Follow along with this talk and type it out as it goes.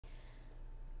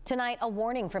Tonight, a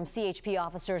warning from CHP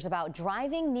officers about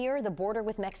driving near the border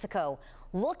with Mexico.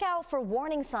 Look out for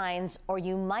warning signs or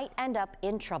you might end up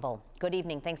in trouble. Good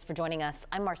evening. Thanks for joining us.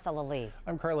 I'm Marcella Lee.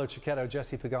 I'm Carlo Chiquetto.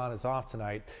 Jesse Pagan is off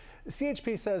tonight.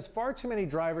 CHP says far too many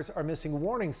drivers are missing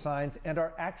warning signs and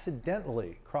are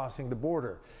accidentally crossing the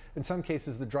border. In some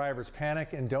cases, the drivers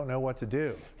panic and don't know what to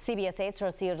do. CBS 8's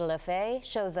Rocio de la Fe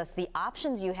shows us the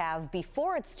options you have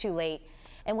before it's too late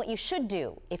and what you should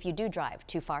do if you do drive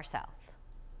too far south.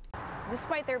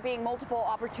 Despite there being multiple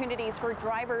opportunities for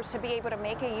drivers to be able to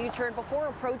make a U-turn before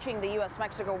approaching the U.S.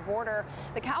 Mexico border,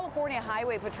 the California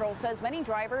Highway Patrol says many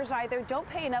drivers either don't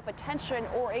pay enough attention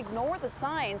or ignore the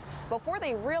signs before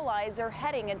they realize they're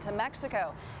heading into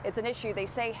Mexico. It's an issue they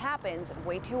say happens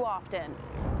way too often.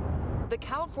 The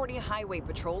California Highway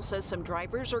Patrol says some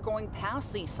drivers are going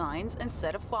past these signs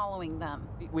instead of following them.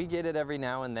 We get it every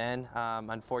now and then.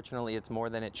 Unfortunately, it's more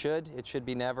than it should. It should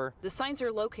be never. The signs are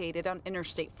located on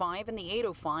Interstate 5 and the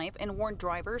 805 and warn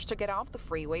drivers to get off the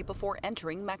freeway before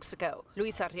entering Mexico.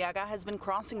 Luis Arriaga has been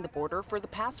crossing the border for the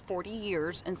past 40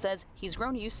 years and says he's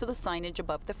grown used to the signage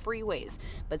above the freeways,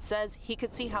 but says he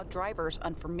could see how drivers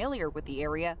unfamiliar with the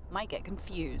area might get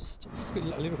confused. It's a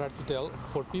little hard to tell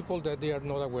for people that they are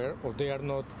not aware or they are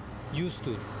not used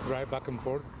to drive back and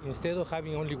forth. Instead of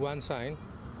having only one sign,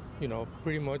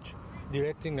 pretty much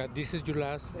directing that this is your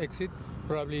last exit,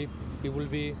 probably it will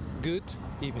be good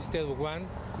if instead of one,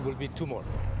 it will be two more.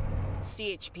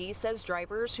 CHP says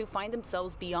drivers who find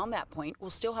themselves beyond that point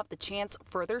will still have the chance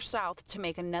further south to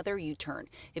make another U-turn.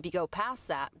 If you go past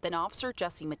that, then Officer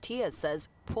Matias says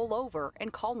pull over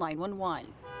and call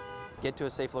 911. Get to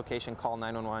a safe location, call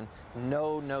 911.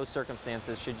 No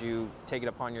circumstances should you take it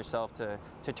upon yourself to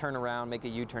turn around, make a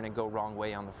U-turn, and go wrong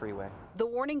way on the freeway. The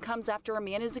warning comes after a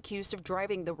man is accused of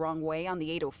driving the wrong way on the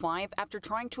 805 after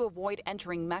trying to avoid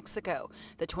entering Mexico.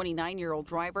 The 29-year-old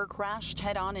driver crashed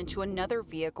head-on into another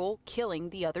vehicle,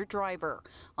 killing the other driver.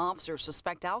 Officers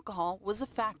suspect alcohol was a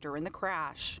factor in the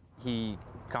crash. He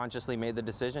consciously made the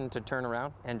decision to turn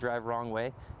around and drive wrong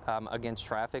way against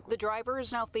traffic. The driver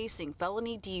is now facing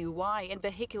felony DUI and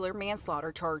vehicular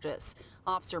manslaughter charges.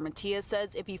 Officer Matias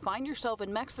says if you find yourself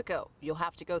in Mexico, you'll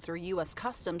have to go through U.S.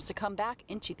 Customs to come back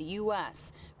into the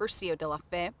U.S. Rocio de la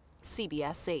Fe,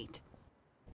 CBS 8.